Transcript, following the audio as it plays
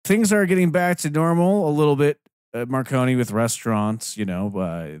things are getting back to normal a little bit, Marconi, with restaurants,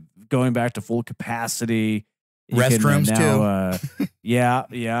 going back to full capacity. Restrooms now, too.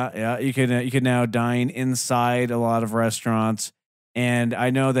 Yeah. You can now dine inside a lot of restaurants. And I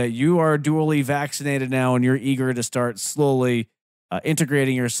know that you are dually vaccinated now and you're eager to start slowly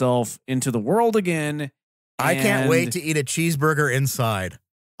integrating yourself into the world again. I can't wait to eat a cheeseburger inside.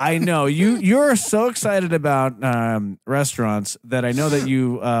 I know you're so excited about restaurants that I know that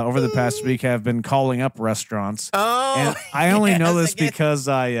you over the past week have been calling up restaurants. Oh, and I only know this because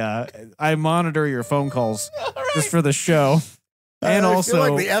I monitor your phone calls just for the show. And I also,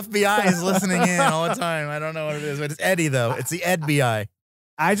 feel like the FBI is listening in all the time. I don't know what it is, but it's Eddie though. It's the FBI.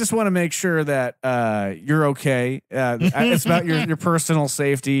 I just want to make sure that you're okay. It's about your personal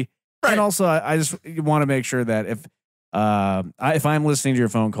safety, right. And also I just want to make sure that if I'm listening to your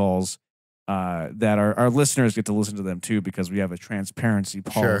phone calls, that our listeners get to listen to them too, because we have a transparency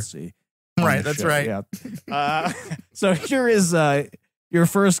policy. Sure. Right, that's show. right. Yeah. So here is your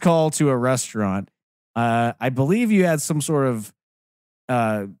first call to a restaurant. I believe you had some sort of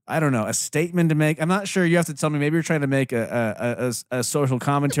I don't know, a statement to make. I'm not sure. You have to tell me. Maybe you're trying to make a social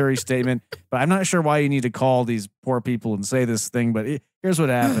commentary statement, but I'm not sure why you need to call these poor people and say this thing. But here's what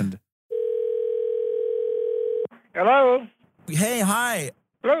happened. Hello. Hey, hi.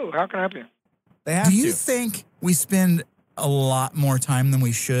 Hello. How can I help you? Do you think we spend a lot more time than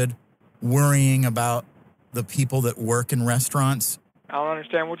we should worrying about the people that work in restaurants? I don't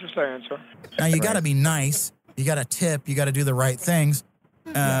understand what you're saying, sir. Now you got to be nice. You got to tip. You got to do the right things.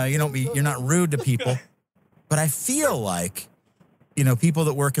 You're not rude to people. But I feel like, people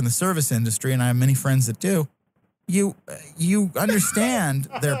that work in the service industry, and I have many friends that do, you understand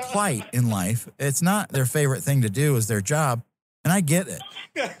their plight in life. It's not their favorite thing to do is their job, and I get it.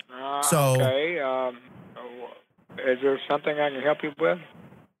 Okay. Is there something I can help you with?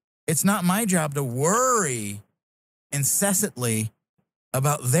 It's not my job to worry incessantly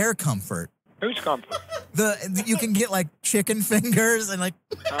about their comfort. Whose comfort? You can get like chicken fingers and like.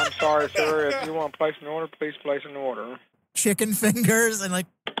 I'm sorry, sir. If you want to place an order, please place an order. Chicken fingers and like.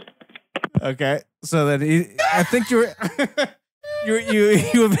 Okay, so then I think you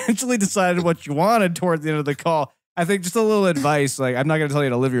eventually decided what you wanted toward the end of the call. I think just a little advice, like I'm not going to tell you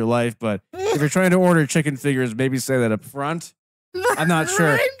to live your life, but if you're trying to order chicken fingers, maybe say that up front. I'm not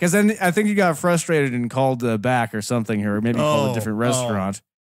sure, because then I think you got frustrated and called back or something here, or maybe called a different restaurant.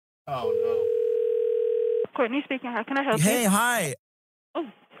 Oh no. Courtney speaking. How can I help you? Hey, hi. Oh,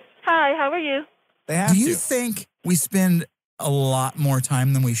 hi. How are you? Do you think we spend a lot more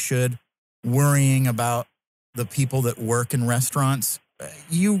time than we should worrying about the people that work in restaurants?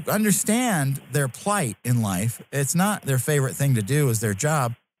 You understand their plight in life. It's not their favorite thing to do is their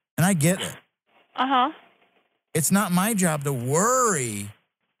job, and I get it. Uh-huh. It's not my job to worry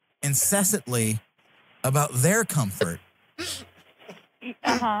incessantly about their comfort.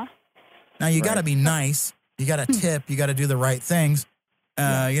 Uh-huh. Now you got to be nice. You got to tip. You got to do the right things.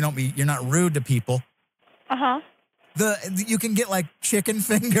 You're not rude to people. Uh-huh. You can get like chicken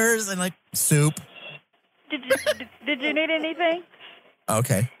fingers and like soup. Did you need anything?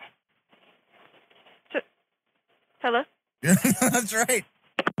 Okay. Hello? That's right.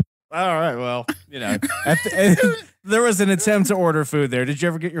 All right. Well, there was an attempt to order food there. Did you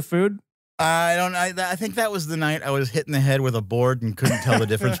ever get your food? I think that was the night I was hit in the head with a board and couldn't tell the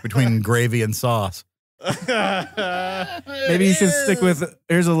difference between gravy and sauce. Maybe you should stick with.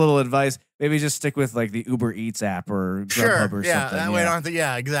 Here's a little advice. Maybe just stick with like the Uber Eats app or Grubhub or something. That way I don't have to.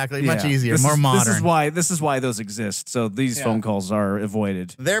 Yeah, exactly. Much easier, more modern. modern. This is why those exist. So these phone calls are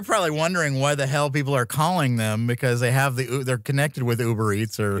avoided. They're probably wondering why the hell people are calling them because they have they're connected with Uber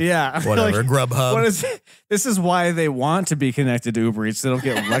Eats or whatever, Grubhub. This is why they want to be connected to Uber Eats. They don't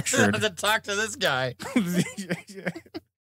get lectured. To talk to this guy.